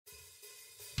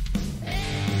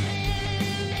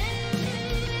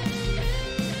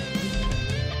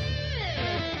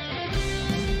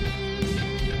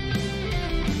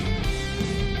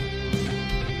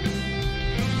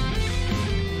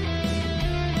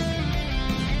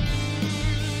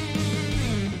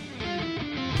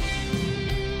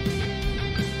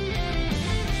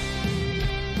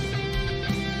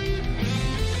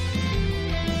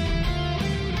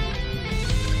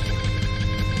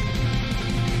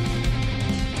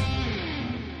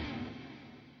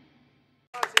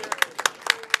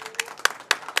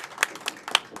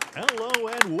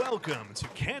And welcome to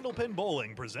Candlepin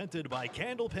Bowling, presented by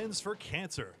Candlepins for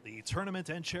Cancer, the tournament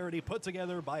and charity put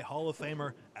together by Hall of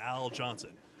Famer Al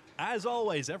Johnson. As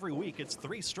always, every week it's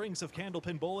 3 strings of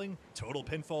Candlepin Bowling, total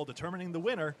pinfall determining the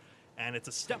winner, and it's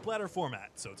a stepladder format.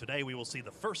 So today we will see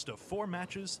the first of 4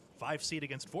 matches, 5 seed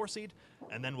against 4 seed,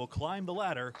 and then we'll climb the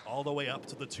ladder all the way up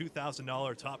to the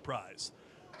 $2,000 top prize.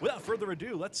 Without further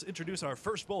ado, let's introduce our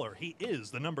first bowler. He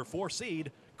is the number 4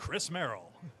 seed, Chris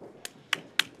Merrill.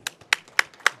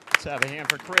 Let's have a hand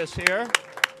for Chris here.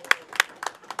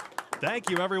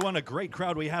 Thank you, everyone. A great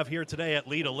crowd we have here today at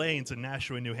Leda Lanes in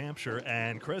Nashua, New Hampshire.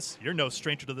 And Chris, you're no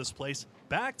stranger to this place.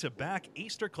 Back-to-back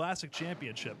Easter Classic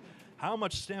Championship. How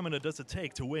much stamina does it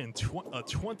take to win a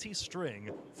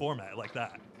 20-string format like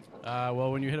that?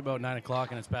 Well, when you hit about 9 o'clock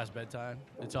and it's past bedtime,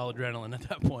 it's all adrenaline at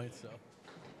that point. So,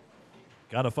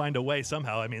 got to find a way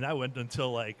somehow. I mean, that went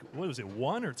until like, what was it,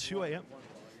 1 or 2 a.m.?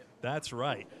 That's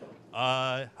right.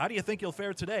 How do you think you'll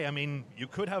fare today? I mean, you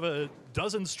could have a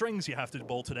dozen strings you have to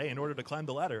bowl today in order to climb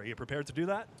the ladder. Are you prepared to do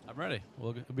that? I'm ready.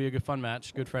 Well, it'll be a good, fun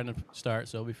match. Good friend to start,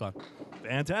 so it'll be fun.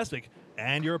 Fantastic.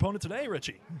 And your opponent today,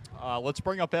 Richie? Let's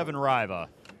bring up Evan Riva.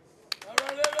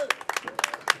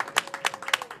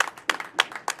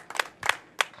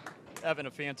 Evan,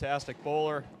 a fantastic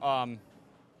bowler.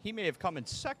 He may have come in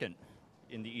second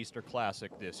in the Easter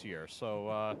Classic this year.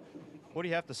 So what do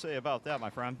you have to say about that, my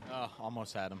friend?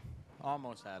 Almost had him.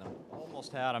 Almost had him.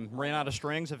 Almost had him. Ran out of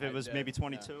strings if it was maybe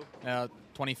 22? Yeah.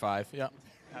 25, yeah.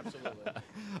 Absolutely.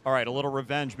 All right, a little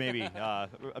revenge maybe.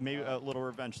 Maybe a little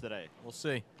revenge today. We'll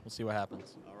see. We'll see what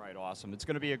happens. All right, awesome. It's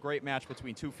going to be a great match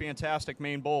between 2 fantastic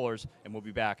main bowlers, and we'll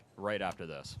be back right after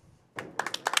this.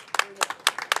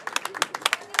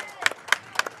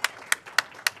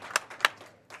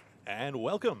 And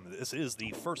welcome. This is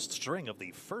the first string of the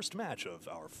first match of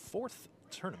our 4th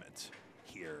tournament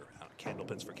here on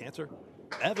Candlepins for Cancer.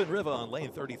 Evan Riva on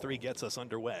lane 33 gets us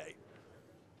underway.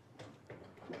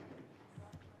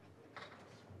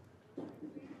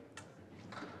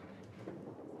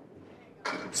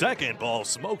 Second ball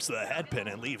smokes the head pin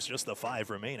and leaves just the 5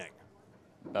 remaining.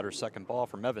 Better second ball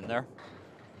from Evan there.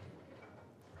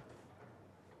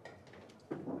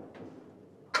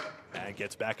 And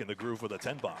gets back in the groove with a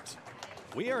 10 box.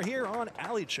 We are here on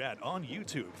Alley Chat on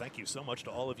YouTube. Thank you so much to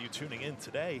all of you tuning in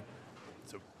today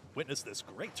to witness this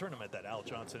great tournament that Al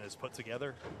Johnson has put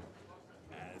together.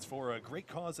 And it's for a great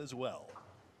cause as well.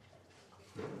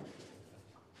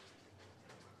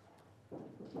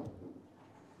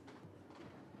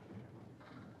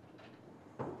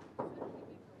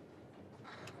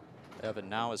 Evan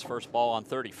now his first ball on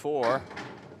 34.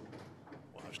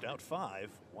 Washed out 5,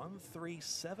 1, 3,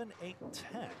 7, 8,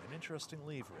 10. An interesting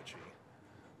leave, Richie.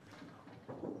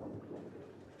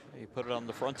 You put it on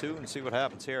the front 2 and see what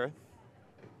happens here.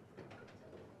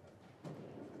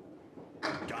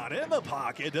 Got in the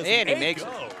pocket. Does And he the 8 makes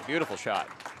go? it. Beautiful shot.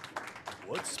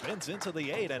 Wood spins into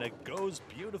the 8 and it goes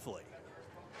beautifully.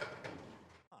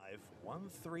 5, 1,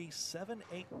 3, 7,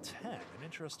 8, 10. An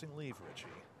interesting leave, Richie.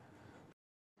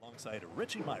 Alongside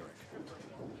Richie Myrick.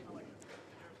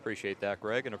 Appreciate that,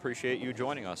 Greg, and appreciate you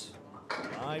joining us.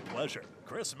 My pleasure.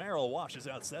 Chris Merrill washes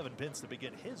out 7 pins to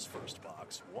begin his first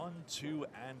box. 1, 2,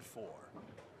 and 4.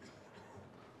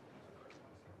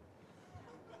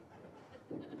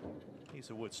 Piece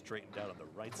of wood straightened out on the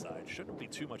right side. Shouldn't be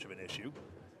too much of an issue.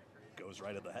 Goes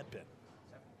right at the head pin.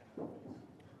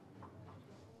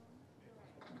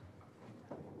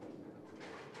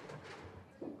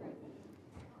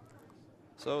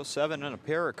 So 7 and a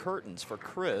pair of curtains for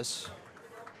Chris.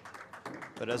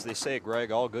 But as they say,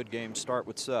 Greg, all good games start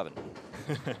with 7.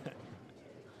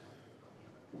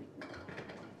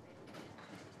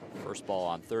 First ball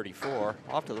on 34.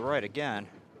 Off to the right again.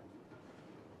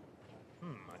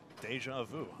 Deja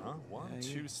vu, huh? 1,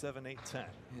 2, 7, 8, 10.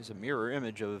 Here's a mirror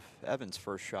image of Evan's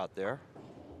first shot there.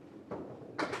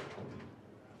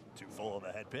 Too full of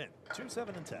the head pin. 2,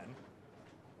 7, and 10.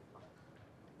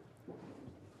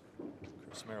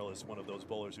 Chris Merrill is one of those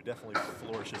bowlers who definitely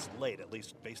flourishes late, at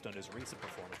least based on his recent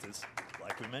performances.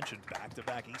 Like we mentioned,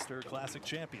 back-to-back Easter Classic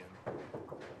champion.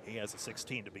 He has a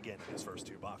 16 to begin his first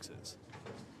 2 boxes.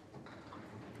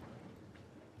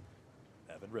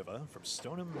 Evan Riva from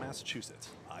Stoneham, Massachusetts.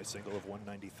 High single of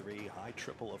 193, high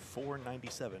triple of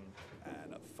 497,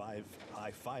 and a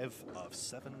high five of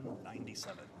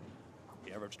 797.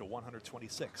 He averaged a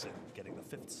 126 in getting the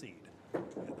 5th seed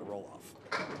in the roll-off.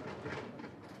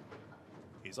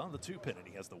 He's on the 2 pin and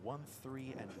he has the 1,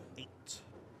 3, and 8.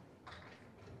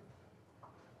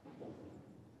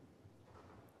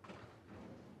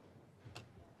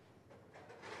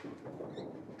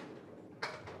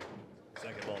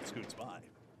 Second ball scoots by.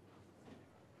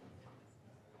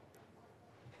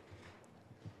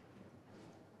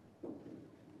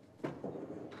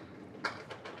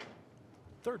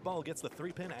 Third ball gets the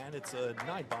 3-pin, and it's a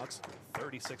 9-box,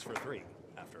 36 for 3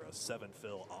 after a 7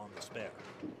 fill on the spare.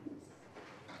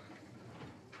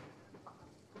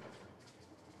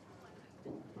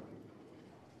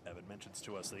 Evan mentions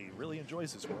to us that he really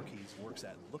enjoys his work. He works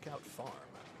at Lookout Farm.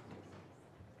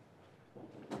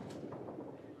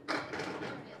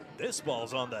 This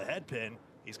ball's on the head pin.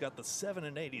 He's got the 7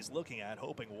 and 8 he's looking at,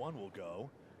 hoping one will go.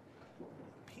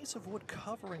 Piece of wood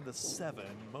covering the 7,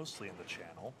 mostly in the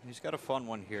channel. He's got a fun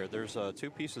one here. There's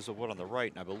 2 pieces of wood on the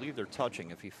right, and I believe they're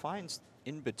touching. If he finds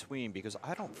in between, because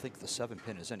I don't think the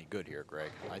 7-pin is any good here,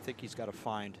 Greg. I think he's got to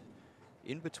find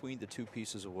in between the 2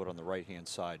 pieces of wood on the right-hand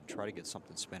side and try to get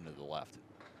something spin to the left.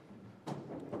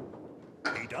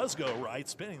 He does go right,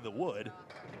 spinning the wood.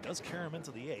 It does carry him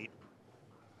into the 8.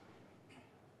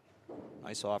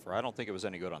 Nice offer. I don't think it was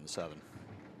any good on the 7.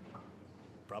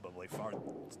 Probably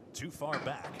too far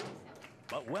back,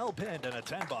 but well pinned in a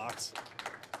 10-box.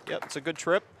 Yep, it's a good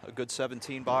trip, a good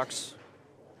 17-box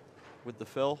with the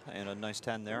fill, and a nice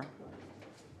 10 there.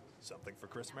 Something for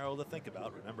Chris Merrill to think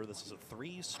about. Remember, this is a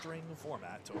 3-string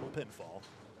format, total pinfall.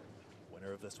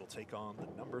 Winner of this will take on the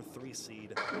number 3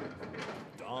 seed,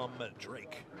 Dom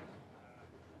Drake.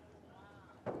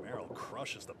 Merrill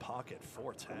crushes the pocket,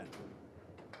 410.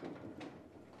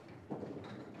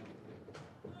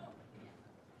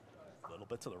 A little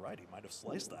bit to the right, he might have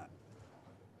sliced that.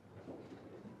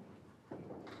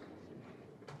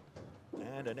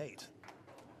 And an 8.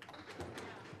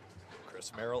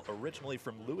 Chris Merrill, originally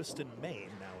from Lewiston, Maine,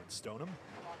 now in Stoneham.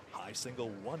 High single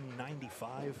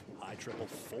 195, high triple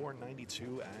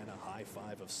 492, and a high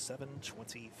 5 of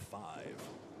 725.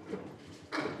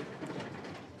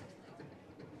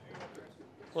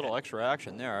 A little extra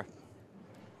action there.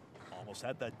 Almost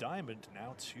had that diamond,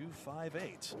 now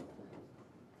 258.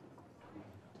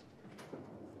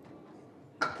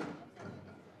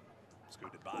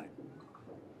 Scooted by.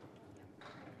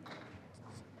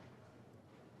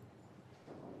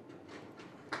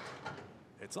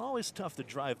 It's always tough to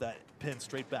drive that pin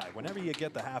straight back. Whenever you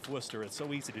get the half Worcester, it's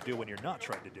so easy to do when you're not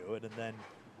trying to do it, and then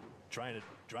trying to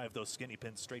drive those skinny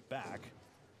pins straight back,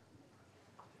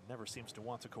 it never seems to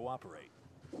want to cooperate.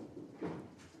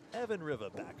 Evan Riva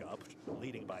back up,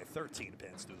 leading by 13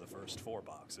 pins through the first 4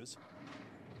 boxes.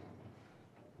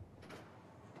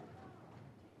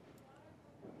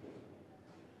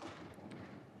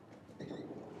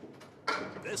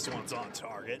 This one's on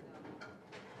target.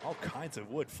 All kinds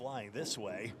of wood flying this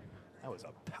way. That was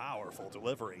a powerful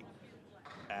delivery.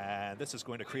 And this is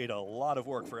going to create a lot of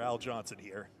work for Al Johnson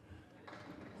here.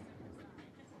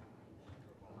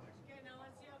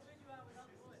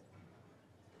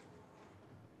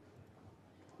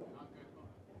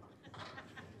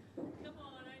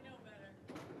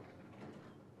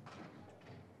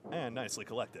 And nicely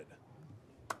collected.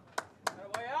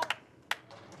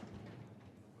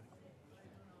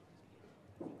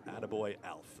 Attaboy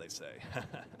Alf, they say.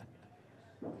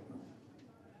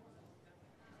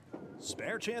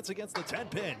 Spare chance against the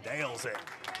 10-pin, nails it.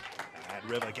 And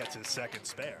Riva gets his second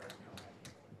spare.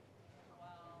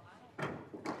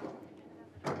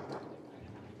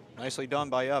 Nicely done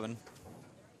by Evan.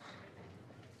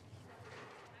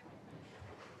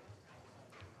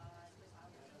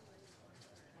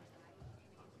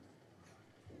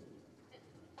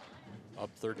 Up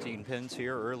 13 pins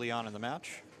here early on in the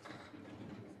match.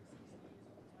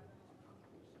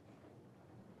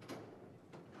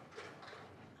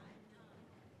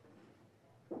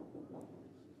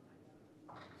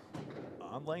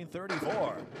 On lane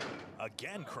 34,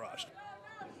 again crushed.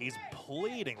 He's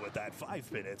pleading with that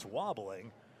 5-pin, it's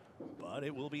wobbling, but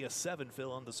it will be a 7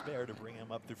 fill on the spare to bring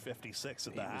him up through 56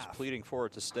 at the half. He was pleading for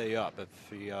it to stay up.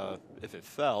 If it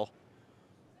fell,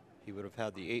 he would have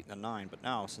had the 8 and the 9, but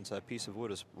now since that piece of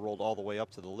wood is rolled all the way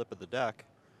up to the lip of the deck,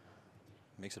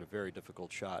 it makes it a very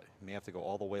difficult shot. He may have to go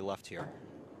all the way left here.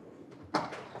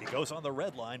 He goes on the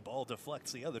red line, ball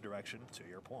deflects the other direction, to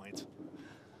your point.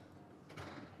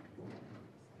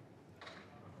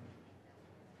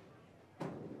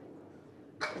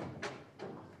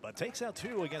 But takes out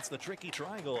 2 against the tricky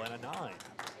triangle and a 9.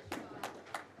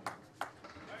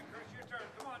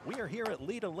 We are here at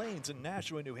Leda Lanes in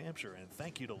Nashua, New Hampshire, and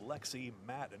thank you to Lexi,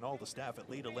 Matt, and all the staff at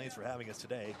Leda Lanes for having us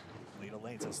today. Leda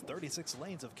Lanes has 36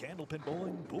 lanes of Candlepin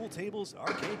Bowling, pool tables,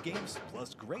 arcade games,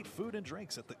 plus great food and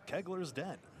drinks at the Kegler's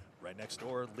Den. Right next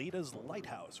door, Leda's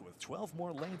Lighthouse, with 12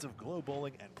 more lanes of glow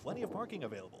bowling and plenty of parking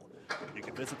available. You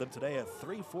can visit them today at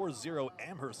 340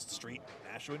 Amherst Street,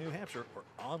 Nashua, New Hampshire, or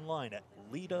online at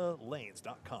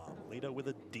LedaLanes.com. Leda with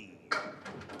a D.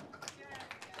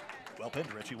 Well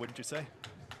pinned, Richie, wouldn't you say?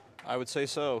 I would say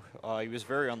so. He was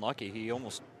very unlucky. He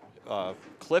almost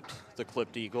clipped the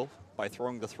clipped eagle by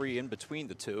throwing the 3 in between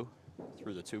the 2.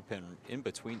 Threw the 2-pin in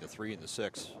between the 3 and the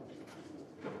 6.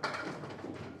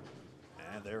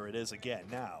 And there it is again.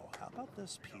 Now, how about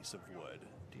this piece of wood?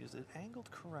 Is it angled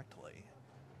correctly?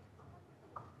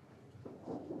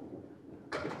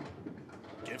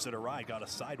 Gives it a ride, got a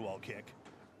sidewall kick.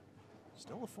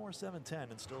 Still a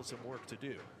 4-7-10 and still some work to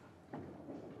do.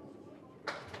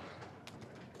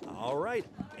 All right,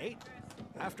 8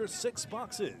 after 6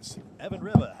 boxes. Evan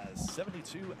Riva has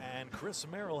 72 and Chris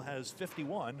Merrill has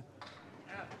 51.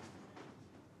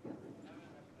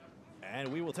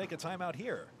 And we will take a timeout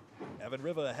here. Evan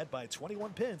Riva ahead by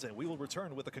 21 pins, and we will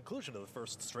return with the conclusion of the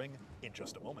first string in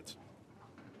just a moment.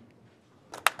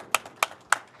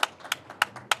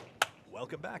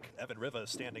 Welcome back. Evan Riva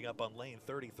standing up on lane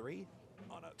 33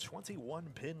 on a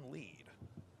 21-pin lead.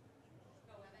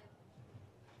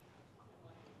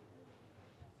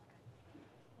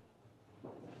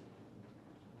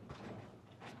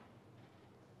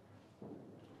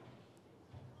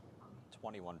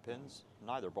 Pins,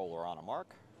 neither bowler on a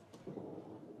mark.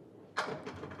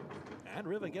 And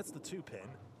Riva gets the 2-pin,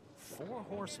 4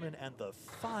 horsemen, and the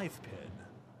 5-pin.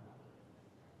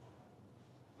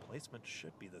 Placement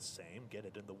should be the same. Get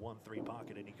it in the 1-3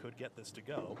 pocket, and he could get this to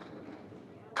go.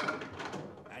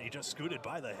 And he just scooted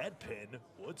by the head pin.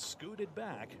 Wood scooted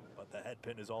back, but the head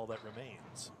pin is all that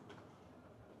remains.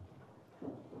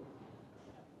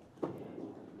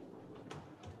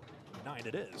 Nine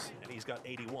it is, and he's got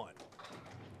 81.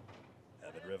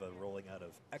 Evan Riva rolling out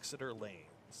of Exeter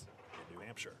Lanes in New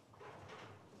Hampshire.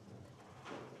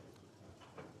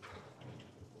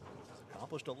 He's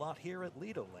accomplished a lot here at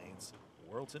Lido Lanes,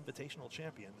 World's Invitational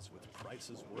Champions with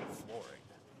Price's Wood Flooring.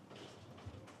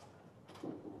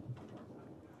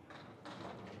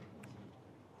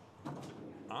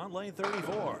 On lane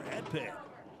 34, head pin.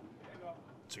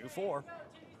 2-4.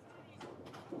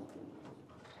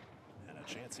 And a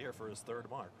chance here for his 3rd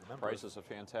mark. Remember, Price is a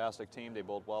fantastic team. They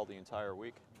bowled well the entire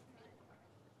week.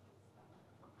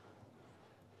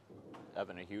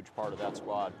 Evan, a huge part of that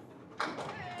squad.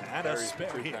 and a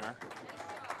spare here.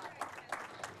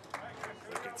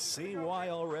 You can see why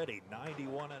already.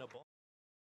 91 and a ball.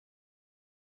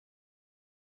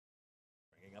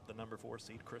 Bringing up the number 4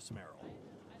 seed, Chris Merrill.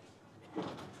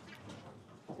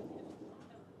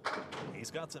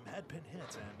 He's got some head pin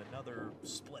hits and another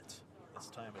split. This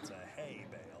time it's a hay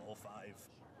bale,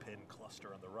 5-pin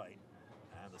cluster on the right,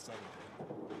 and the 7-pin.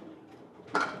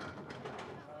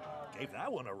 Gave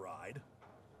that one a ride.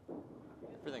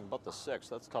 Everything but the 6,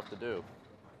 that's tough to do.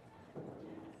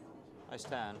 Nice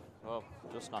 10, well,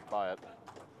 just snuck by it.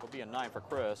 Will be a 9 for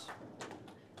Chris.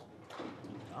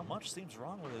 Not much seems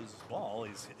wrong with his ball.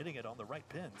 He's hitting it on the right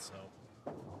pin, so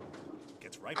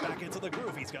gets right back into the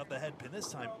groove. He's got the head pin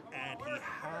this time, and he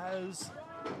has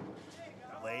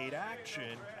late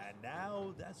action, and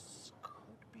now this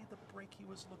could be the break he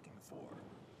was looking for.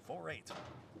 4-8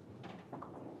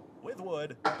 with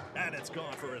Wood, and it's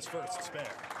gone for his first spare.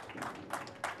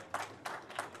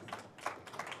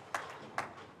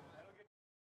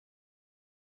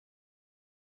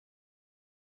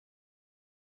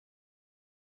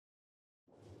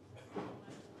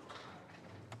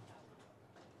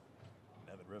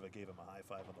 Evan Riva gave him a high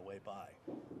five on the way by.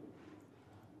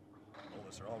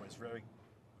 Bowlers are always very,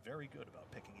 very good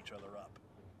about picking each other up,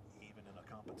 even in a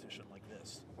competition like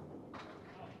this.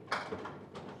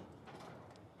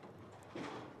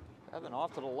 Evan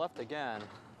off to the left again.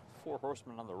 4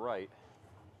 horsemen on the right.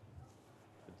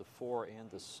 With the 4 and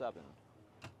the 7.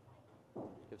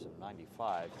 Gives him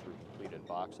 95 through completed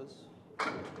boxes.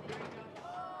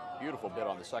 Beautiful bit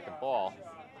on the second ball.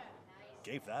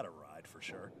 Gave that a ride for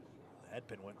sure. The head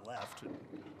pin went left and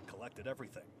collected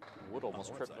everything. Wood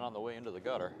almost tripped it on the way into the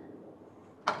gutter.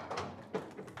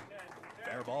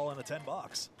 Fair ball in a 10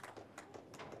 box.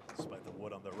 Despite the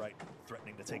Wood on the right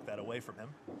threatening to take that away from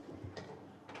him.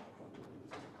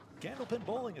 Candlepin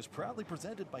Bowling is proudly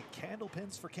presented by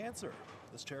Candlepins for Cancer.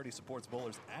 This charity supports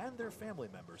bowlers and their family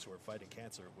members who are fighting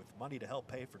cancer with money to help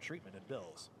pay for treatment and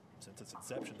bills. Since its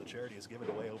inception, the charity has given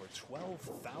away over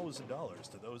 $12,000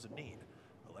 to those in need.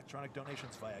 Electronic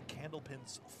donations via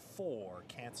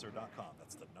candlepins4cancer.com.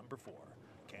 That's the number 4.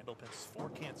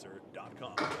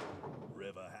 Candlepins4cancer.com.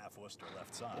 Riva half Worcester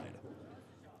left side.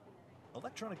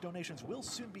 Electronic donations will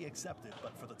soon be accepted,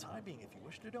 but for the time being, if you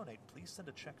wish to donate, please send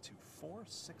a check to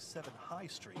 467 High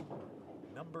Street,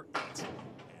 number 8, in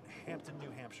Hampton,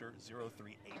 New Hampshire,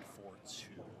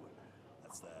 03842.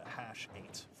 That's the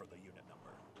 #8 for the unit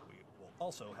number. We will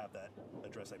also have that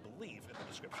address, I believe, in the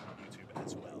description on YouTube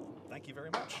as well. Thank you very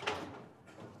much.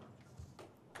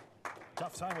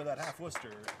 Tough time with that half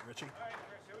Worcester, Richie.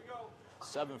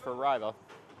 7 for Riva.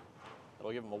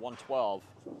 That'll give him a 112.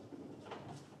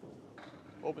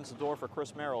 Opens the door for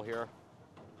Chris Merrill here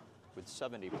with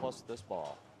 70 plus this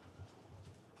ball.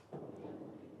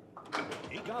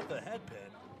 He got the head pin.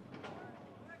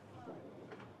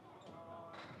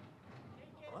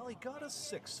 Well, he got a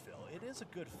 6 fill. It is a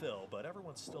good fill, but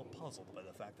everyone's still puzzled by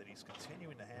the fact that he's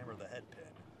continuing to hammer the head pin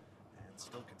and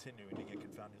still continuing to get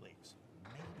confounding leaves.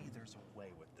 Maybe there's a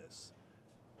way with this.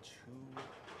 2,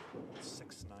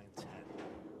 6, 9, 10.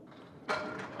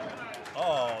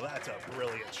 Oh, that's a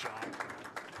brilliant shot.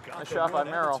 Got Nice the shot by wood and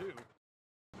the Merrill. 2.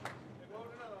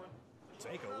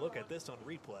 Take a look at this on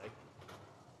replay.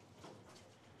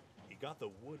 He got the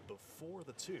wood before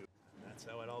the 2. That's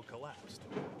how it all collapsed.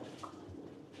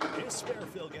 His spare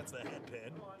fill gets the head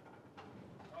pin.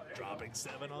 Dropping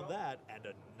 7 on that and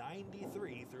a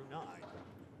 93 through 9.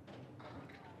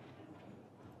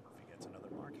 If he gets another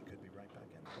mark, he could be right back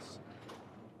in this.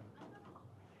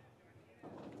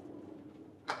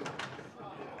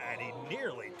 And he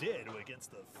nearly did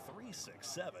against the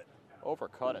 3-6-7.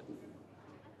 Overcut it.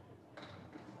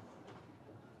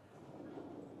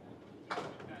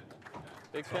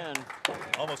 Big pin.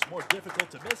 Almost more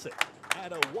difficult to miss it.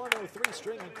 At a 103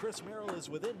 string, and Chris Merrill is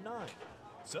within 9.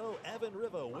 So Evan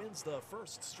Riva wins the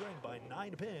first string by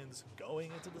 9 pins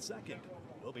going into the second.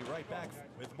 We'll be right back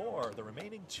with more of the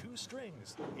remaining 2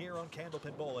 strings here on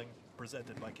Candlepin Bowling,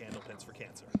 presented by Candlepins for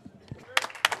Cancer.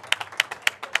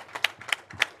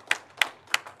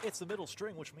 It's the middle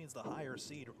string, which means the higher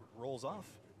seed rolls off.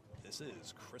 This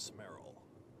is Chris Merrill.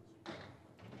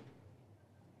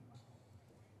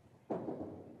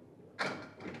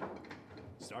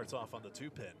 Starts off on the 2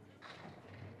 pin.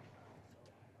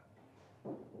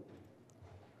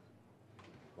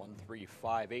 One, 3,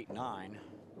 5, 8, 9.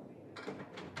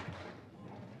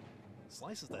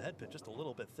 Slices the head pin just a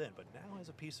little bit thin, but now has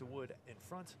a piece of wood in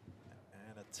front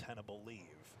and a tenable leave.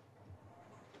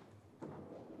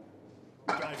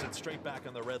 Drives it straight back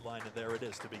on the red line, and there it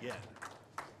is to begin.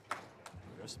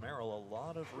 Chris Merrill, a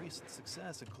lot of recent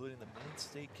success, including the Maine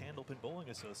State Candlepin Bowling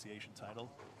Association title.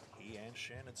 He and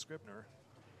Shannon Scribner,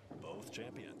 both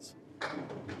champions.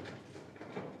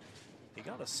 He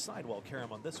got a sidewall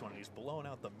carom on this one, and he's blown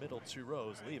out the middle 2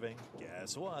 rows, leaving,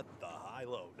 guess what, the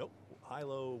high-low. Nope,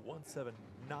 high-low 1, 7,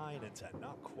 9, and 10,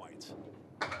 not quite.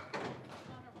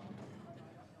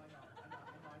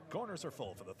 Corners are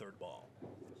full for the 3rd ball.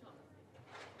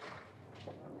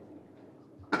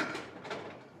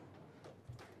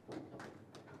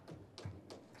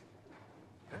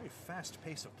 Very fast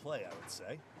pace of play, I would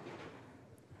say.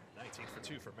 19 for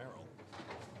 2 for Merrill.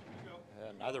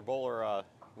 Neither bowler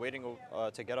waiting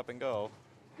to get up and go.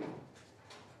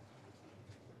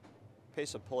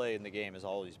 Pace of play in the game has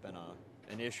always been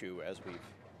an issue as we've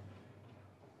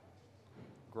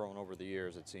grown over the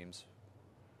years, it seems.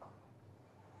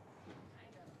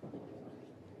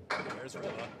 There's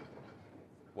Riva.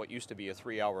 What used to be a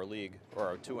 3-hour league,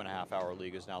 or a 2.5-hour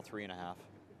league, is now 3.5.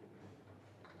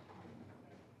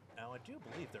 Now, I do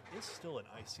believe there is still an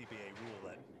ICBA rule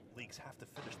that leagues have to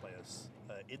finish by us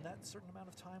in that certain amount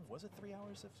of time. Was it 3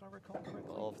 hours, if I recall correctly?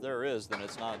 Well, if there is, then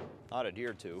it's not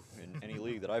adhered to in any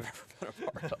league that I've ever been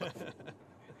a part of.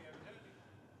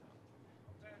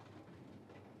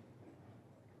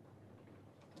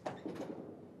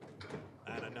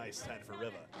 And a nice 10 for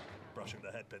Riva, brushing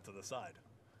the head pin to the side.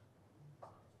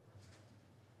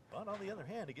 But on the other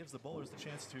hand, it gives the bowlers the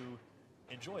chance to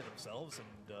enjoy themselves,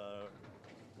 and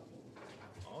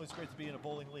always great to be in a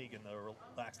bowling league in the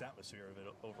relaxed atmosphere of it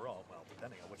overall. Well,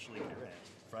 depending on which league you're in.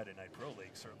 Friday Night Pro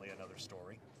League, certainly another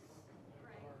story.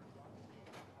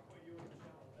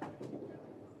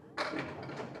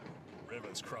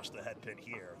 Riva's crushed the head pin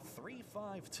here. 3,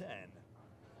 5, 10.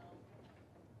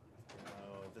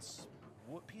 This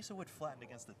piece of wood flattened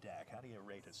against the deck. How do you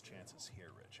rate his chances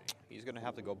here, Richie? He's going to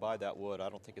have to go buy that wood. I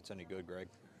don't think it's any good, Greg.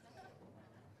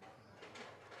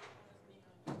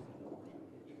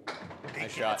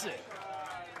 Nice shot. It.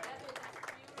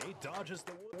 He dodges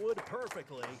the wood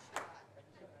perfectly.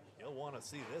 You'll want to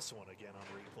see this one again on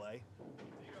replay.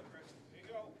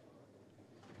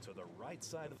 To the right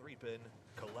side of the 3-pin,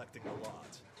 collecting a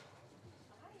lot.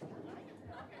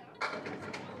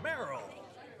 Merrill.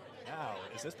 Now,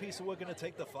 is this piece of wood going to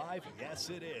take the 5? Yes,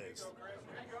 it is.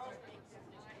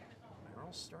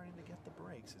 Merrill's starting to get the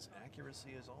breaks. His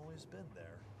accuracy has always been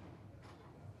there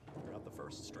throughout the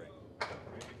first string.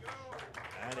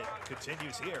 And it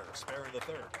continues here, sparing the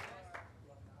 3rd.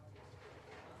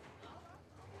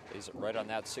 Lays it right on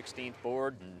that 16th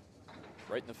board and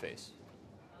right in the face.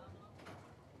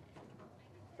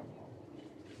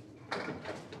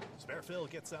 Spare fill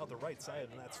gets out the right side,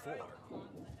 and that's 4.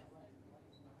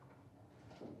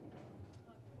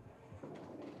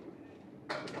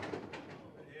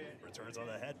 Returns on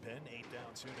the head pin, 8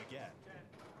 down, 2 to get.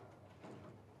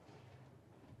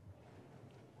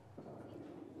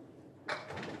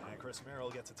 And Chris Merrill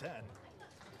gets a 10.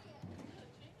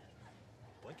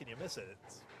 Blink and you miss it.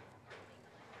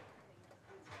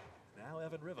 Now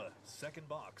Evan Riva, second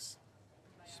box.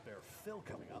 Spare fill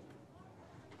coming up.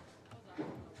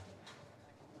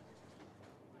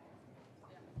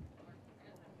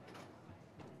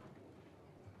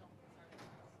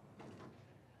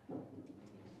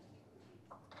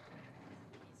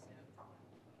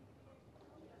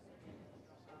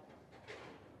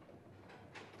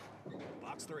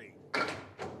 Box 3,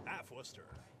 half Worcester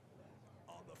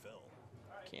on the fill.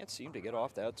 Can't seem to get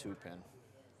off that 2-pin.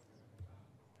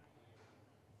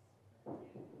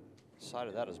 Side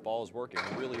of that, his ball is working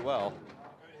really well.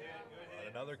 And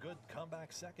another good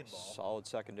comeback second ball. Solid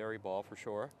secondary ball for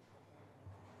sure.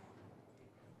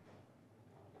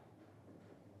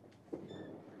 And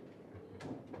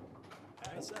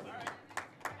a 7.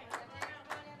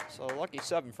 So lucky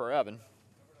 7 for Evan.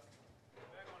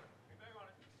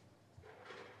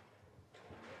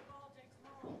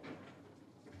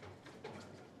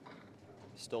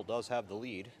 Still does have the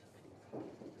lead.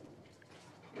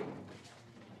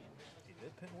 He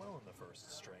did pin well in the first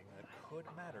string. That could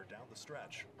matter down the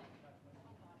stretch.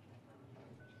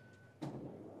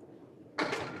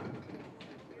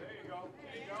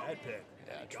 Head pin.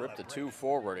 Yeah, Got tripped the it 2 right.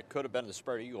 forward. It could have been the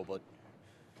spread eagle, but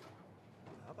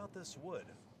How about this wood?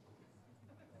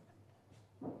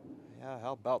 yeah,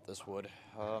 how about this wood?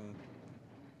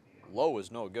 Low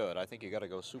is no good. I think you got to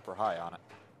go super high on it.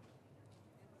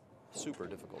 Super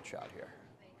difficult shot here.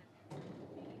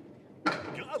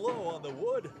 Got low on the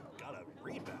wood. Got a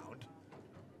rebound.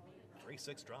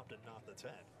 3-6 dropped and not the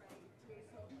 10.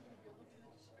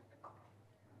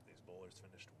 These bowlers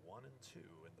finished 1 and 2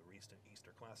 in the recent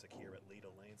Easter Classic here at Leda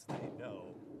Lanes. They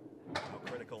know how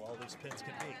critical all these pins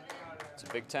can be. It's a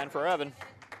big 10 for Evan.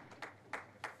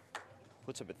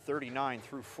 Puts him at 39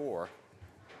 through 4.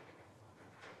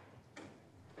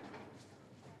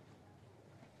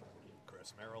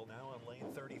 Chris Merrill now on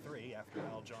lane 33 after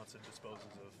Al Johnson disposes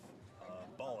of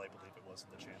ball, I believe it was in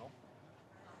the channel.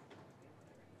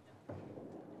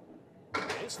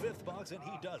 His 5th box, and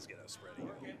he does get a spread eagle.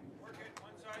 Work it,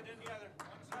 one side then the other,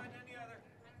 one side then the other.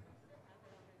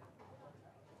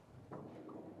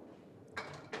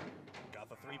 Got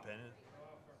the 3-pin.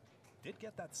 Did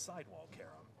get that sidewall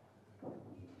carom.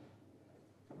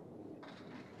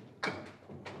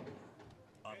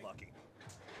 Unlucky.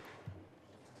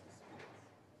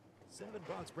 7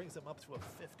 box brings him up to a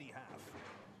 50 half.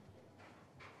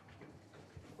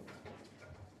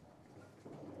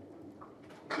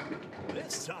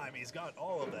 This time he's got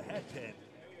all of the head pin.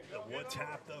 The wood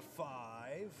tap, the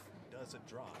 5 doesn't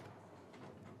drop.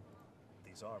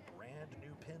 These are brand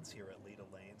new pins here at Leda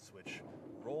Lanes, which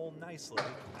roll nicely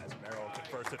as Merrill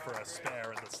converts it for a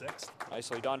spare in the 6th.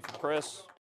 Nicely done from Chris.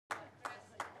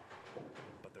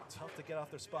 But they're tough to get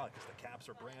off their spot because the caps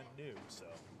are brand new. So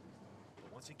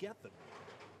once you get them,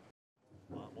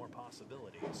 a lot more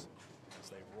possibilities as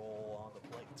they roll on the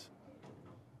plate.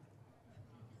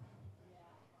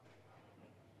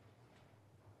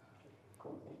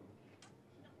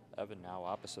 Evan now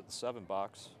opposite the 7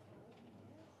 box.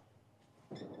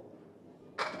 And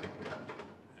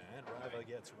Riva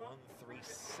gets 1, 3,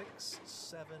 6,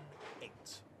 7, 8.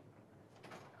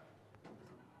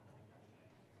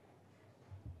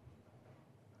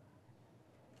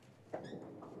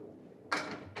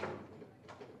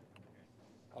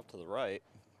 Up to the right.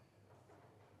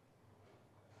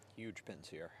 Huge pins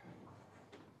here.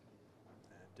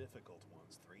 And difficult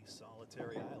ones, 3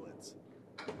 solitary islands.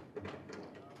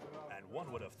 And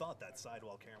one would have thought that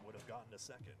sidewall carom would have gotten a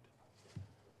second.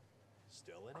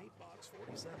 Still an 8 box,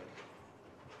 47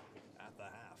 at the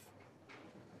half.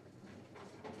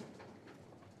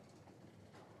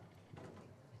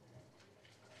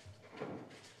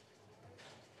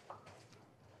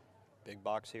 Big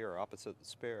box here, opposite the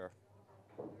spare.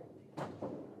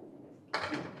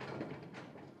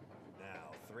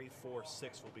 Now, 3, 4,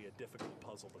 6 will be a difficult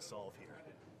puzzle to solve here.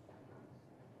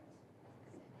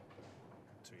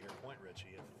 To your point,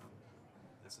 Richie, if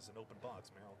this is an open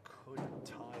box, Merrill could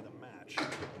tie the match.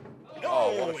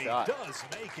 Oh, what a he shot. does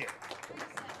make it.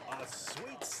 A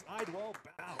sweet sidewall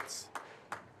bounce.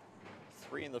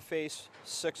 3 in the face,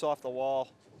 6 off the wall,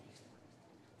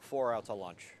 4 out to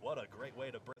lunch. What a great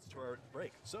way to bring us to our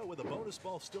break. So with a bonus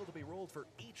ball still to be rolled for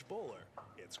each bowler,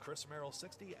 it's Chris Merrill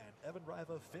 60 and Evan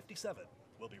Riva 57.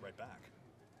 We'll be right back.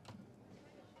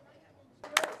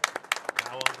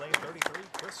 Now on lane 33,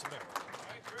 Chris Merrill. All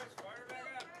right, Chris, fire back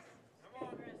up. Come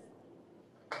on.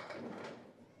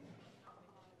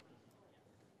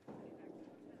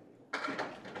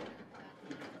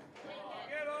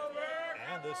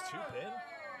 this 2-pin.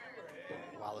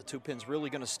 Wow, the 2-pin's really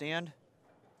going to stand.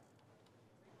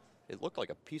 It looked like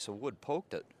a piece of wood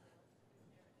poked it.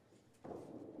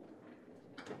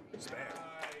 Spare.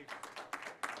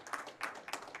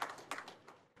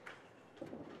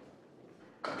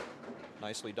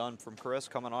 Nicely done from Chris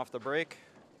coming off the break.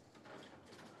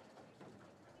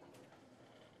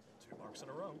 2 marks in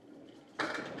a row. A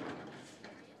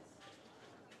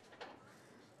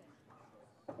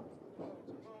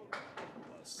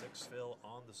 6 fill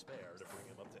on the spare to bring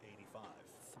him up to 85.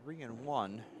 3 and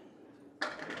 1.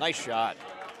 Nice shot.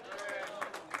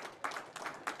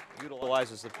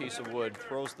 Utilizes the piece of wood,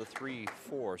 throws the 3,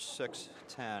 4, 6,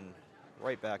 10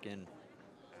 right back in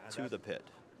to the pit.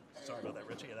 Sorry about that,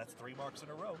 Richie. That's 3 marks in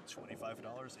a row.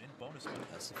 $25 in bonus money.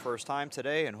 That's the first time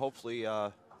today, and hopefully,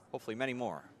 hopefully many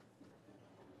more.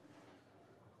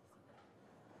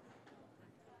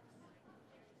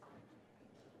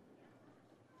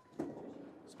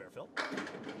 Spare fill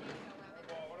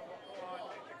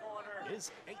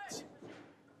is 8.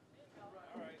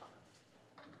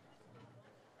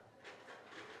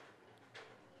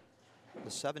 The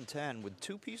 7-10 with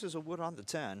 2 pieces of wood on the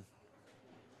 10.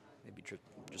 Maybe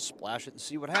just splash it and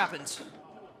see what happens.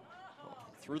 Oh,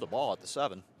 threw the ball at the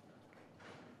 7.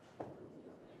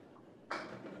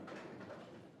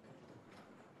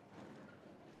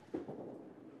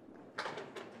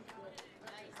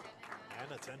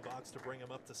 And a 10 box to bring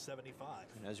him up to 75.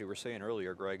 And as you were saying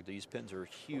earlier, Greg, these pins are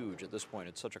huge at this point.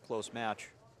 It's such a close match.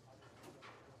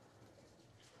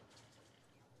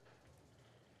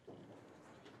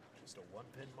 Just a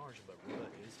 1-pin margin, but Riva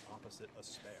is opposite a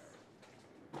spare.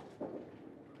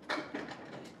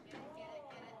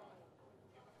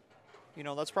 You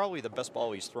know, that's probably the best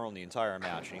ball he's thrown the entire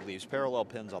match, and he leaves parallel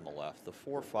pins on the left. The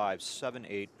 4, 5, 7,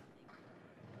 8.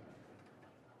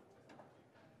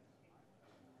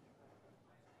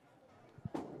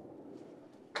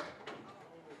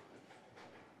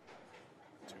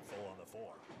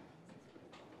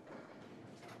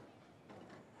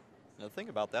 Now, the thing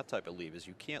about that type of leave is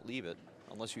you can't leave it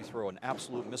unless you throw an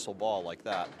absolute missile ball like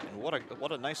that. And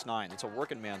what a nice 9. It's a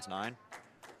working man's 9.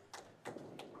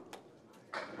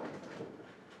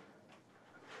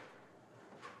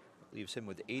 Leaves him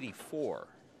with 84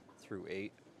 through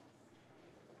 8.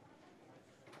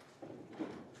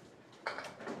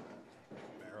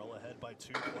 Merrill ahead by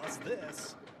 2 plus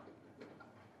this.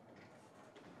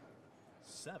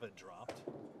 7 dropped.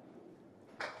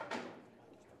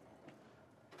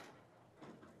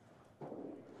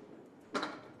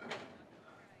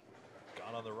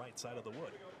 Got on the right side of the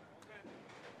wood.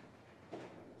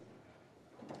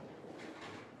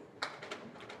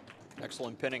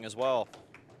 Excellent pinning as well.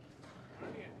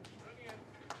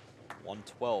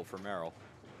 112 for Merrill.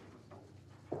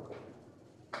 4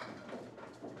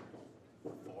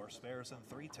 spares and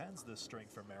 3 10s this string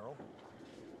for Merrill.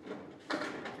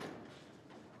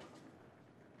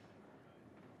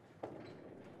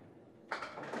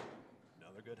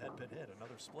 Another good head pin hit,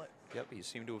 another split. Yep, he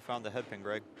seemed to have found the head pin,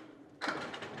 Greg.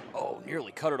 Oh,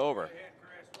 nearly cut it over.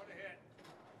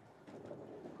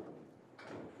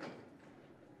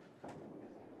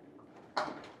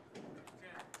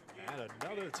 And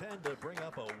another 10 to bring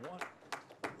up a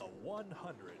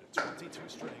 122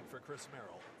 string for Chris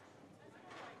Merrill.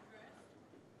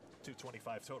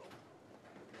 225 total.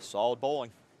 Solid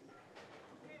bowling.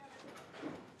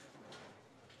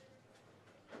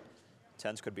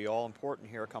 10s could be all important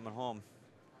here coming home.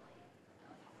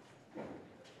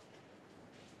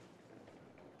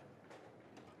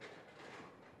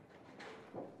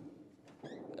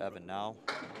 Evan now.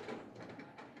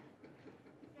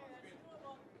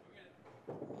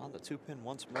 On the 2-pin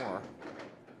once more.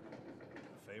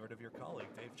 Favorite of your colleague,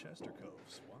 Dave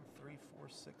Chestercoves. 1, 3, 4,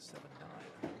 6, 7,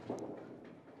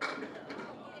 9.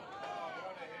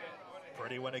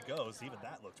 Pretty when it goes. Even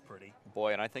that looked pretty.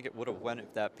 Boy, and I think it would have went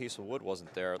if that piece of wood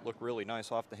wasn't there. It looked really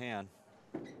nice off the hand.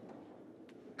 10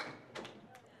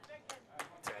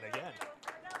 again.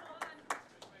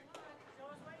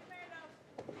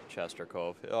 Chester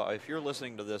Cove. If you're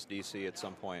listening to this, DC, at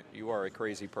some point, you are a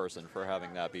crazy person for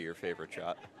having that be your favorite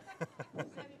shot.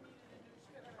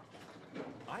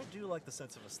 I do like the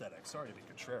sense of aesthetic. Sorry to be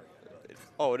contrarian. But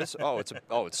Oh, it is. Oh,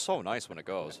 it's so nice when it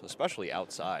goes, especially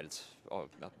outside. It's a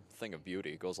thing of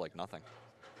beauty. It goes like nothing.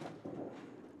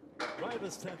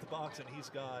 Riva's 10th box, and he's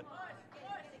got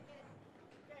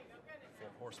 4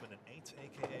 horsemen and 8,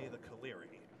 a.k.a. the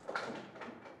Caleri.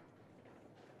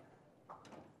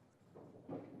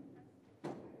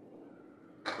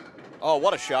 Oh,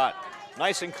 what a shot.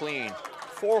 Nice and clean.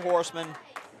 4 horsemen.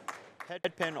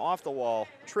 Head pin off the wall.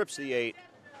 Trips the 8.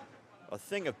 A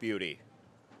thing of beauty.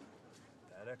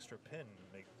 That extra pin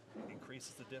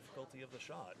increases the difficulty of the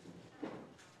shot.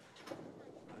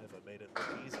 Riva made it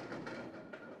look easy.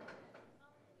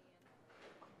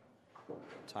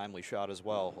 Timely shot as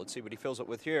well. Let's see what he fills it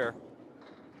with here.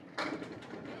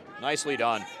 Nicely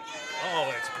done.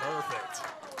 Oh, it's perfect.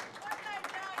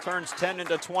 Turns 10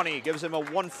 into 20, gives him a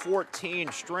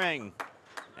 114 string.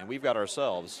 And we've got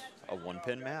ourselves a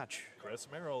 1-pin match. Chris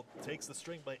Merrill takes the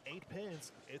string by 8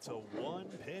 pins. It's a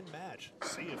 1-pin match.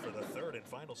 See you for the third and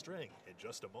final string in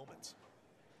just a moment.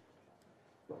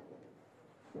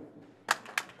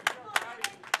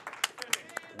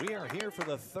 We are here for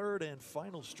the third and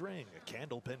final string.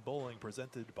 Candlepin Bowling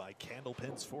presented by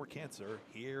Candlepins for Cancer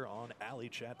here on Alley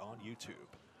Chat on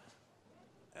YouTube.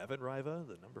 Evan Riva,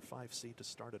 the number 5 seed, to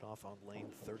start it off on lane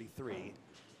 33,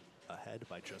 ahead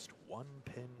by just 1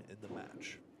 pin in the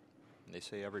match. They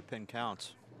say every pin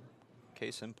counts.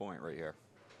 Case in point right here.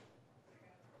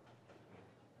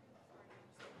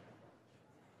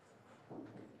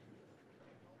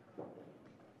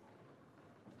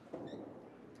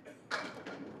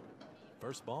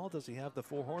 First ball, does he have the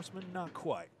 4 horsemen? Not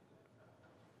quite.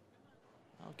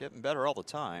 Well, getting better all the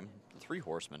time. The 3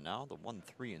 horsemen now, the 1,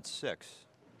 3, and 6.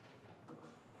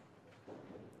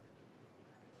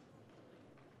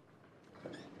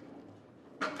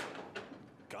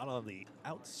 Got on the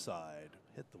outside,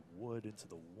 hit the wood into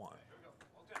the 1.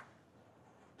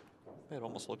 It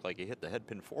almost looked like he hit the head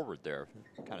pin forward there.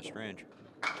 Kind of strange.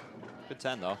 Good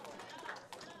 10 though.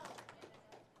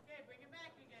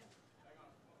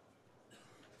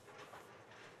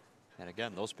 And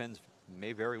again, those pins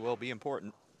may very well be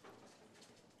important.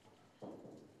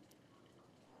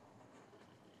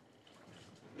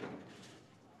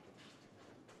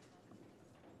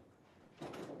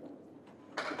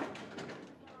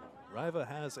 Riva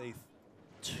has a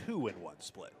 2-in-1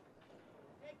 split.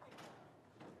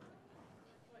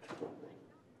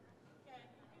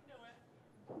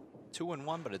 Two and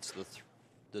 1, but it's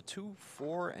the 2,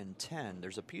 4, and 10.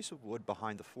 There's a piece of wood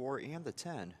behind the 4 and the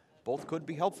 10. Both could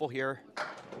be helpful here.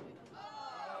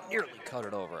 Nearly cut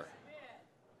it over.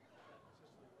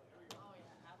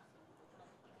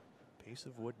 Piece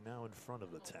of wood now in front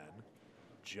of the 10.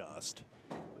 Just.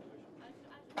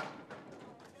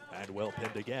 And well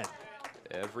pinned again.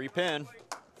 Every pin.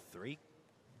 3.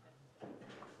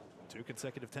 2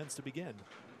 consecutive 10s to begin.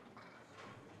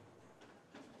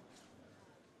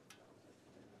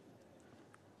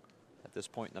 At this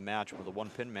point in the match, with a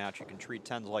 1-pin match, you can treat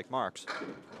 10s like marks.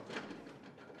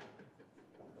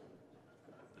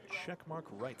 Check mark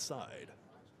right side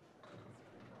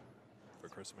for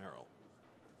Chris Merrill.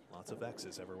 Lots of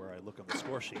X's everywhere I look on the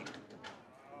score sheet.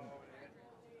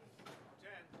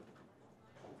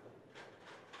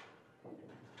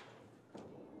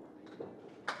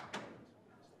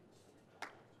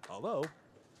 Although,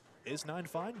 is 9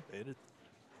 fine? With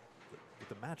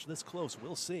the match this close,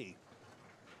 we'll see.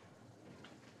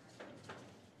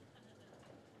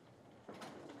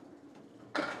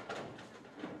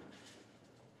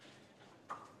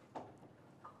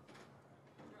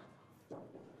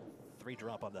 Three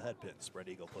drop on the head pin, spread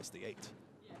eagle plus the 8.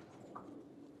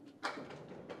 Oh,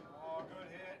 good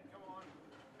hit. Come on.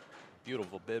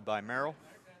 Beautiful bid by Merrill.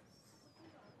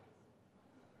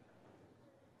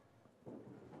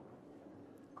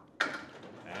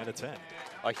 And a 10.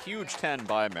 A huge 10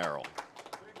 by Merrill.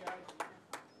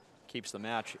 Keeps the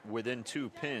match within 2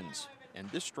 pins. And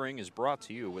this string is brought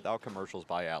to you without commercials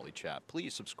by Alley Chat.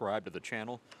 Please subscribe to the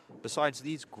channel. Besides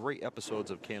these great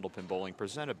episodes of Candlepin Bowling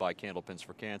presented by Candlepins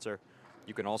for Cancer,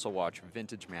 you can also watch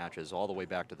vintage matches all the way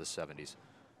back to the 70s.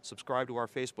 Subscribe to our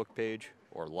Facebook page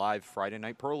or live Friday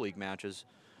Night Pro League matches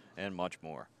and much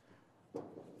more.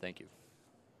 Thank you.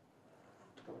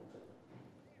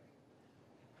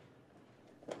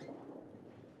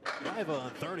 Riva on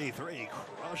 33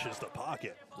 crushes the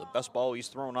pocket. The best ball he's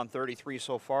thrown on 33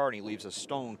 so far, and he leaves a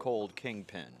stone-cold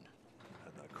kingpin.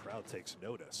 And the crowd takes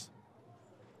notice.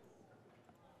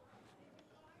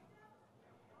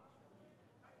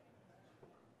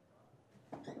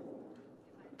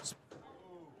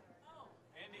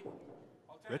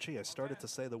 Richie, I started to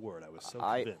say the word. I was so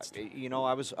convinced. You know,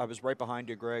 I was right behind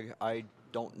you, Greg. I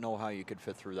don't know how you could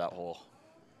fit through that hole.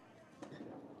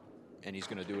 And he's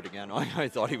going to do it again. I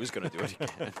thought he was going to do it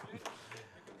again.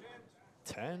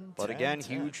 10, but 10, again,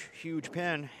 10. huge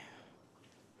pin.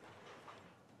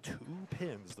 2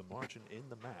 pins, the margin in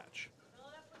the match.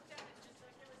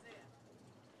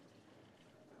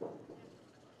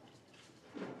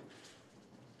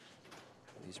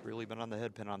 He's really been on the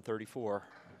head pin on 34.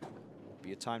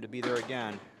 Be a time to be there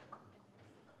again.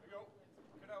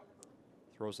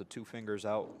 Throws the 2 fingers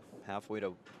out halfway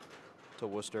to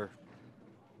Worcester.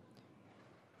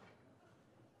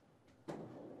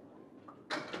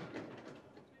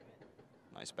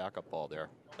 Nice backup ball there.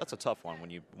 That's a tough one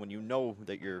when you know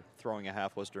that you're throwing a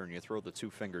half Worcester and you throw the 2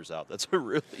 fingers out. That's a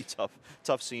really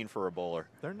tough scene for a bowler.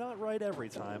 They're not right every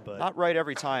time, but Not right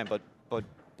every time, but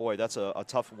boy, that's a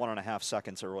tough 1.5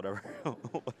 seconds or whatever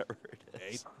whatever it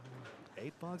is.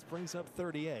 8 bucks brings up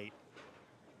 38.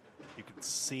 You can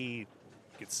see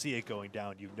it going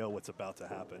down. You know what's about to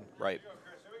happen. Right.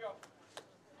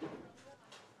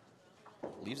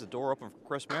 Leaves the door open for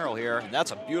Chris Merrill here, and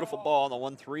that's a beautiful ball on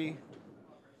the 1-3.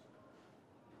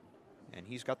 And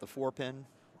he's got the 4-pin.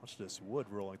 Watch this wood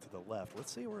rolling to the left.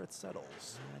 Let's see where it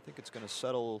settles. I think it's going to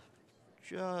settle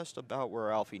just about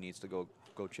where Alfie needs to go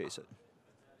chase it.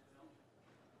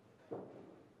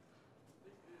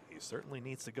 He certainly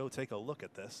needs to go take a look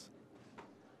at this.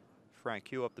 Frank,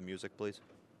 cue up the music, please.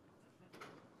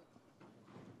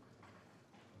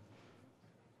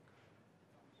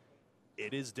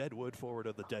 It is deadwood forward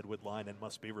of the deadwood line and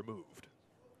must be removed.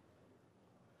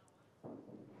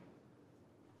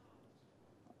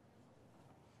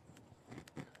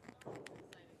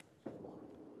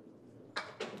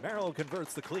 Merrill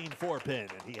converts the clean 4-pin,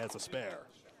 and he has a spare.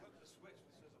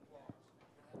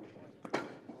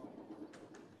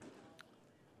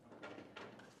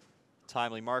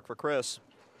 Timely mark for Chris.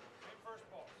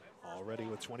 Already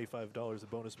with $25 of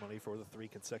bonus money for the 3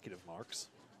 consecutive marks.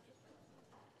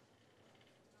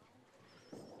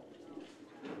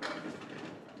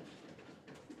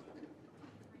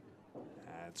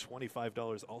 And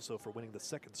 $25 also for winning the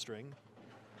 2nd string.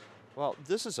 Well,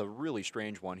 this is a really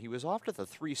strange one. He was off to the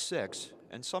 3-6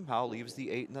 and somehow leaves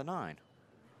the 8 and the 9.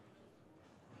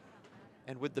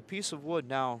 And with the piece of wood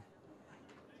now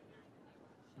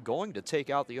going to take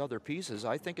out the other pieces,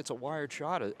 I think it's a wired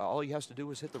shot. All he has to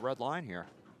do is hit the red line here.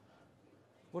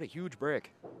 What a huge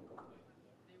break.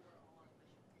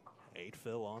 8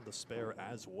 fill on the spare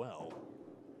as well.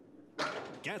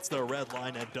 Gets the red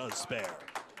line and does spare.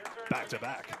 Back to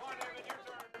back.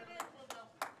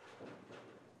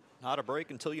 Not a break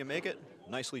until you make it.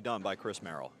 Nicely done by Chris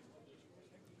Merrill.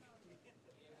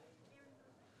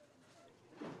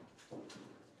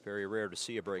 Very rare to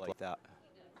see a break like that.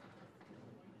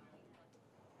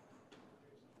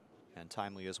 And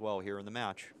timely as well here in the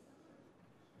match.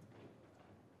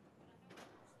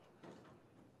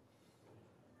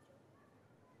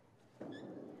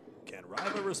 Can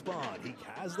Riva respond? He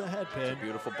has the head pin.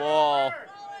 Beautiful ball.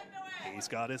 He's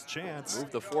got his chance.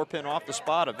 Moved the 4-pin off the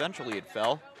spot. Eventually it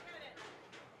fell.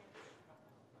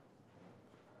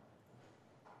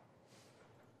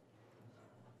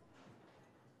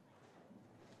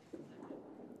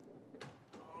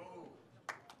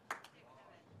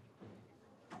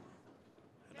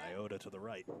 An iota to the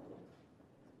right.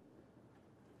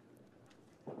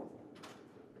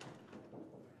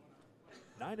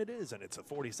 Nine it is, and it's a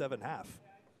 47 half.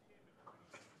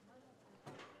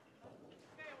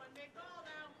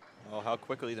 Oh, how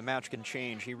quickly the match can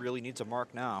change. He really needs a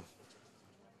mark now.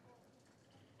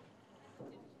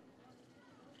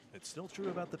 It's still true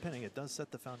about the pinning. It does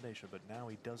set the foundation, but now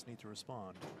he does need to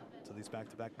respond to these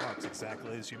back-to-back marks,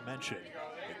 exactly as you mentioned.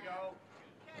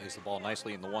 Lays the ball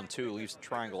nicely in the 1-2, leaves the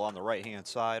triangle on the right-hand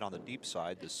side. On the deep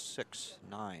side, the 6,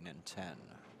 9, and 10.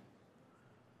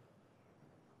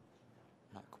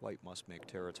 Not quite must-make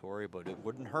territory, but it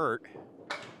wouldn't hurt.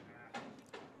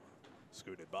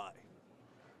 Scooted by.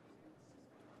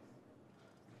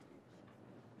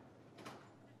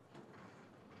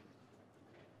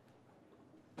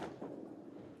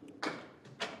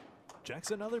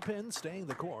 Jacks another pin, staying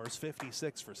the course,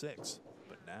 56 for 6.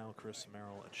 But now Chris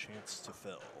Merrill a chance to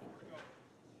fill.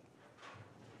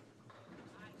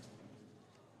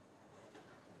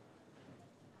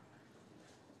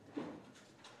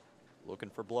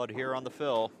 Looking for blood here on the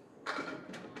fill.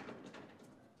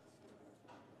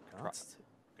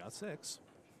 Got 6.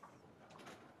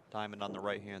 Diamond on the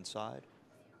right-hand side.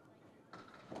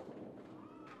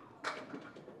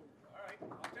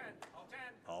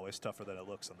 Always tougher than it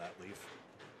looks on that leaf.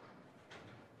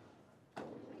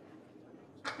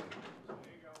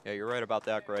 Yeah, you're right about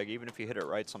that, Greg. Even if you hit it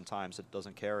right, sometimes it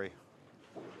doesn't carry.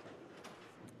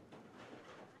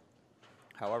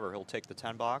 However, he'll take the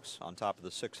 10 box on top of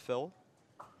the 6 fill.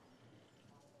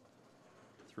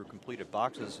 Through completed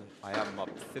boxes, I have him up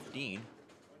 15.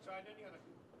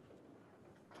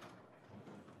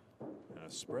 And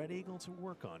a spread eagle to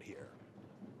work on here.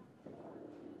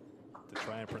 To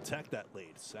try and protect that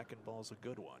lead. Second ball's a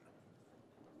good one.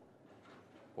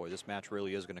 Boy, this match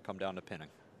really is going to come down to pinning.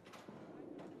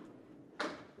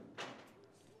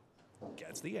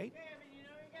 Gets the 8.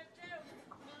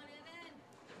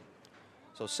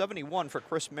 So 71 for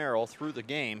Chris Merrill through the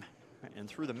game, and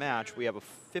through the match we have a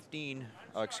 14-pin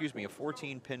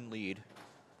lead.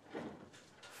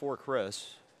 for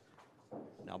Chris.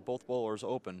 Now both bowlers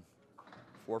open.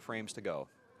 4 frames to go.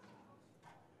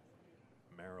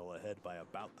 Merrill ahead by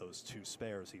about those 2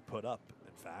 spares he put up,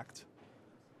 in fact.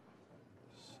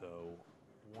 So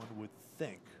one would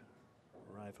think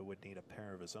Riva would need a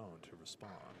pair of his own to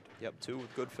respond. Yep, 2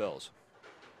 with good fills.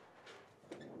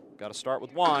 Got to start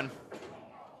with 1.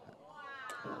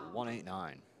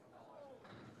 189.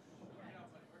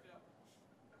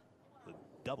 The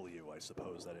W, I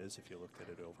suppose that is, if you looked at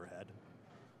it overhead.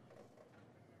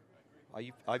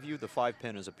 I view the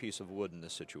 5-pin as a piece of wood in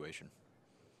this situation.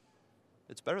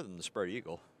 It's better than the spread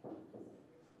eagle.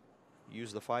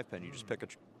 Use the 5-pin. You just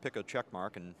pick a check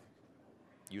mark and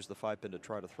use the 5-pin to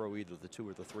try to throw either the 2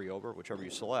 or the 3 over, whichever you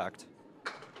select.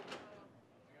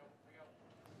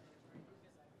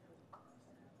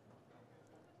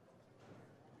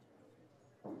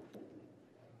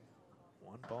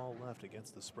 One ball left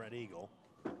against the spread eagle.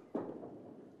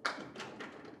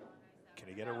 Can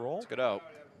he get a roll? Let's get out.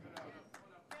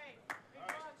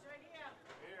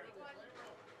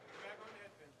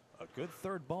 A good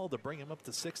 3rd ball to bring him up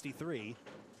to 63.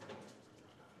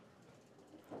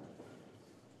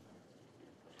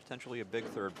 Potentially a big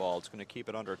 3rd ball. It's going to keep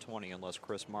it under 20 unless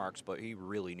Chris marks, but he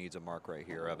really needs a mark right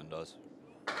here. Evan does.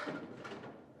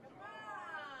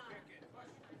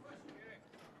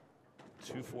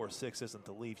 2-4-6 isn't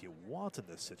the leave you want in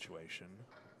this situation.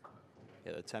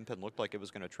 Yeah, the 10-pin looked like it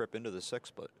was going to trip into the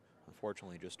 6, but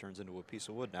unfortunately just turns into a piece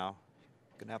of wood now.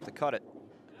 Going to have to cut it.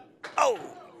 Oh,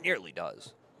 nearly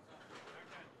does.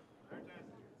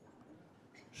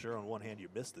 Sure, on one hand you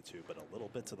missed the 2, but a little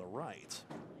bit to the right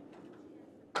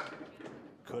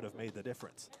could have made the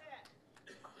difference.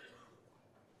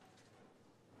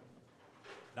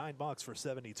 9 box for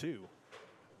 72.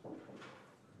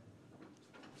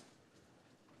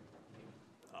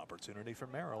 Opportunity for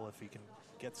Merrill if he can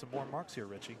get some more marks here,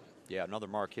 Richie. Yeah, another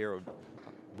mark here would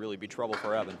really be trouble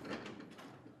for Evan.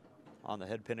 On the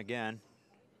head pin again.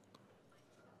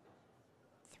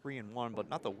 3 and 1, but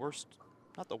not the worst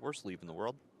leave in the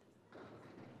world.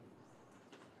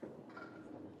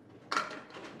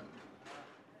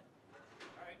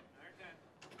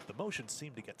 The motion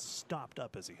seemed to get stopped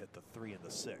up as he hit the 3 and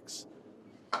the 6.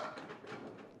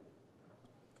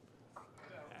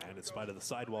 And in spite of the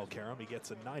sidewall carom, he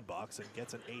gets a 9 box and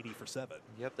gets an 80 for 7.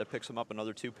 Yep, that picks him up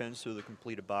another 2 pins through the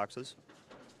completed boxes.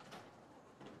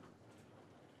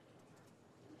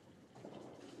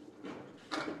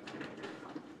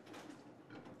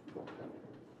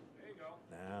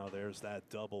 Now there's that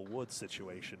double wood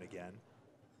situation again.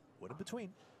 Wood in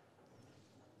between.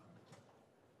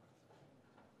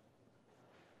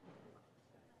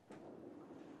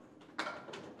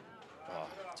 Oh,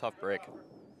 tough break.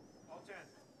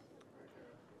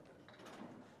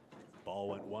 Ball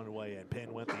went one way and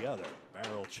pin went the other.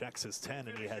 Merrill checks his 10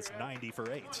 and he has 90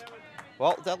 for 8.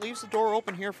 Well, that leaves the door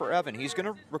open here for Evan. He's going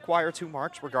to require 2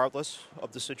 marks regardless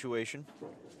of the situation.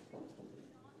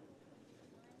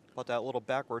 But that little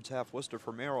backwards half Worcester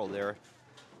for Merrill there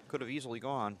could have easily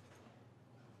gone.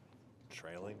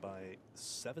 Trailing by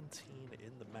 17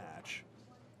 in the match.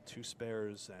 2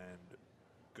 spares and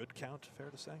good count, fair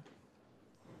to say?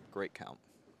 Great count.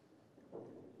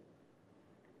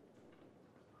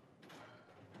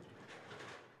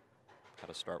 Got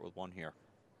to start with 1 here.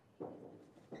 A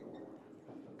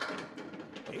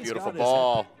He's beautiful got his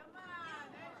ball.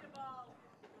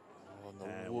 Oh, and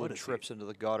And the what wood is he? trips into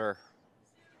the gutter.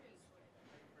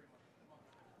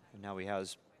 And now he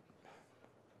has.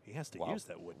 He has to Wow. use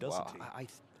that wood, doesn't Wow, he?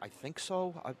 I think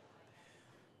so.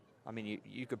 I mean,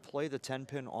 you could play the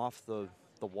 10-pin off the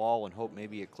wall and hope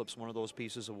maybe it clips one of those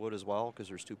pieces of wood as well, because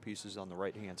there's 2 pieces on the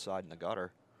right-hand side in the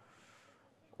gutter.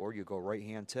 Or you go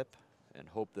right-hand tip and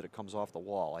hope that it comes off the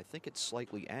wall. I think it's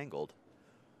slightly angled.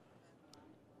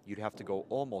 You'd have to go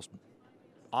almost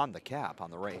on the cap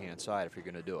on the right-hand side if you're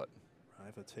going to do it.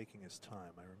 Riva taking his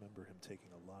time. I remember him taking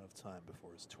a lot of time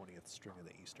before his 20th string of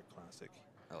the Easter Classic.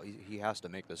 Well, he has to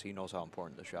make this. He knows how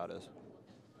important the shot is.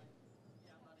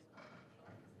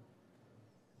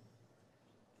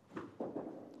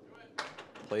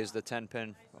 Plays the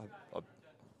 10-pin.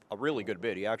 A really good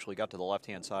bid. He actually got to the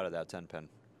left-hand side of that 10-pin.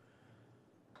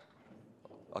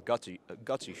 A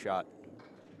gutsy shot.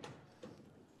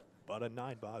 But a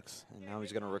 9 box. And now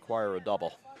he's going to require a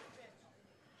double.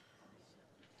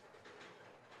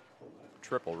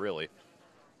 Triple, really.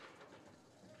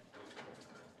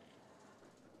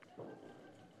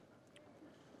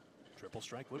 Triple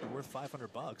strike would be worth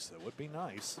 500 bucks. That would be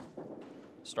nice.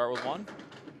 Start with 1.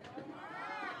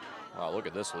 Wow, look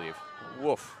at this leave.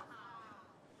 Woof.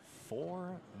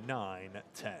 4, 9,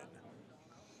 10.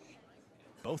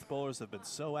 Both bowlers have been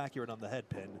so accurate on the head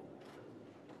pin.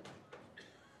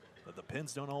 but the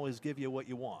pins don't always give you what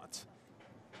you want.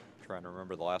 Trying to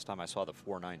remember the last time I saw the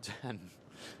 4, 9, 10.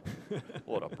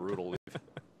 What a brutal leave.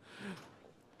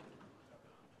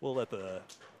 We'll let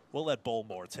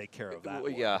Bullmore take care of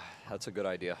that. Yeah, that's a good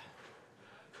idea.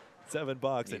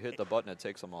 $7. You hit the button, it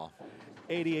takes them all.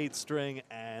 88 string,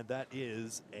 and that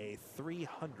is a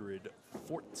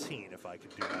 314, if I can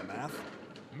do my math.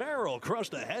 Merrill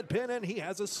crushed a head pin, and he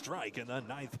has a strike in the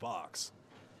 9th box.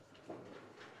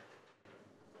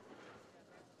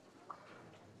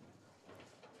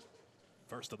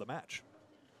 First of the match.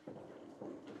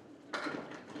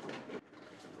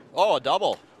 Oh, a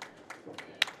double.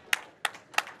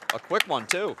 A quick one,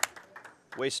 too.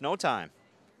 Waste no time.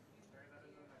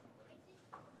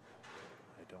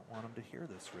 I don't want him to hear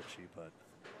this, Richie, but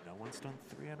no one's done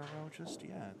 3 in a row just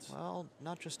yet. Well,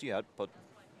 not just yet, but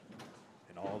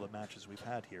In all the matches we've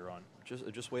had here on,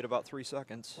 just wait about 3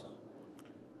 seconds.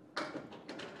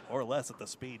 or less at the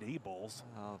speed he bowls.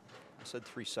 I said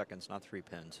 3 seconds, not 3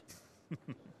 pins.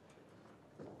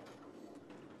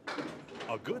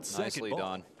 A good second Nicely ball.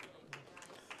 done.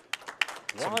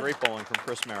 Some great bowling from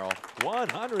Chris Merrill.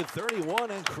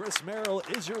 131, and Chris Merrill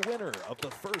is your winner of the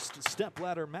first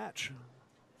stepladder match.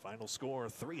 Final score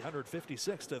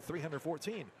 356 to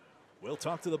 314. We'll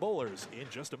talk to the bowlers in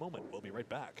just a moment. We'll be right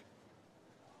back.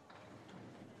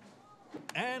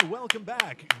 And welcome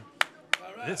back.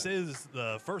 This is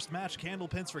the first match,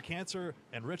 Candlepins for Cancer.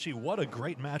 And Richie, what a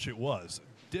great match it was.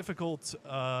 Difficult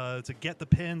to get the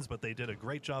pins, but they did a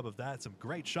great job of that. Some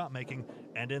great shot making.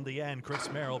 And in the end, Chris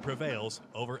Merrill prevails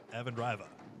over Evan Riva.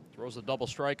 Throws a double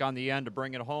strike on the end to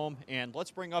bring it home. And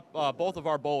let's bring up both of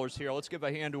our bowlers here. Let's give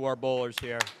a hand to our bowlers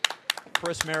here.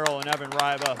 Chris Merrill and Evan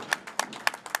Riva.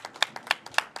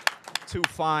 2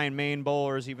 fine Maine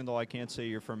bowlers, even though I can't say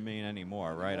you're from Maine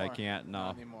anymore, right? I can't, no.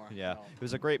 Not anymore. Yeah, No. it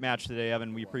was a great match today,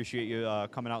 Evan. We appreciate you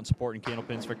coming out and supporting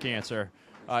Candlepins for Cancer.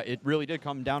 It really did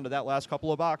come down to that last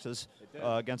couple of boxes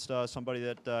against somebody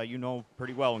that you know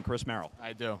pretty well in Chris Merrill.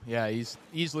 I do. Yeah, he's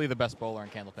easily the best bowler in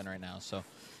Candlepin right now, so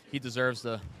he deserves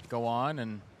to go on,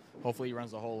 and hopefully he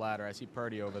runs the whole ladder. I see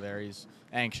Purdy over there. He's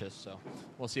anxious, so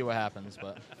we'll see what happens,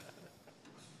 but...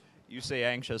 You say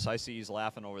anxious, I see he's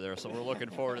laughing over there, so we're looking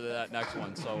forward to that next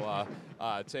one. So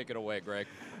take it away, Greg.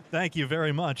 Thank you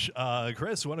very much.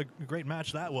 Chris, what a great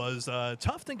match that was.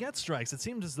 Tough to get strikes. It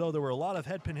seemed as though there were a lot of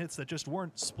head pin hits that just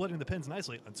weren't splitting the pins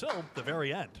nicely until the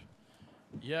very end.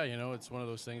 Yeah, you know, it's one of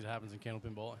those things that happens in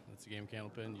Candlepin bowling. It's a game of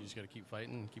Candlepin. You just got to keep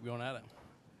fighting and keep going at it.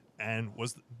 And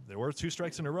there were 2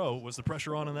 strikes in a row. Was the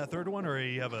pressure on in that third one, or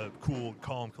you have a cool,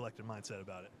 calm, collected mindset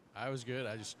about it? I was good.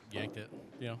 I just yanked it,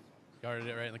 you know, guarded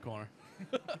it right in the corner.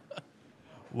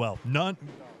 Well,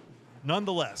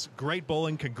 nonetheless, great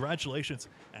bowling. Congratulations.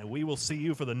 And we will see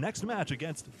you for the next match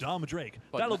against Dom Drake.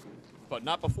 But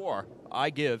not before I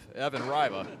give Evan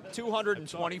Riva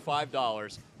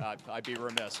 $225. I'd be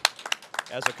remiss.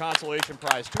 As a consolation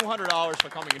prize, $200 for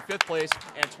coming in 5th place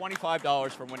and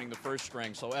 $25 for winning the first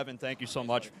string. So, Evan, thank you so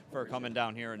much for coming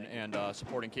down here and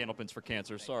supporting Candlepins for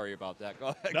Cancer. Sorry about that. Go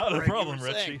ahead. Not a Greg, problem, you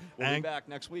were saying Richie. We'll be back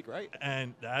next week, right?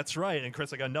 And that's right. And,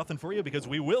 Chris, I got nothing for you because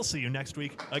we will see you next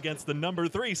week against the number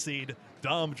 3 seed,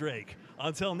 Dom Drake.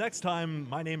 Until next time,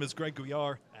 my name is Greg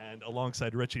Guyar, and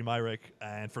alongside Richie Myrick,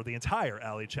 and for the entire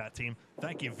Alley Chat team,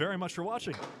 thank you very much for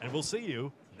watching, and we'll see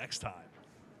you next time.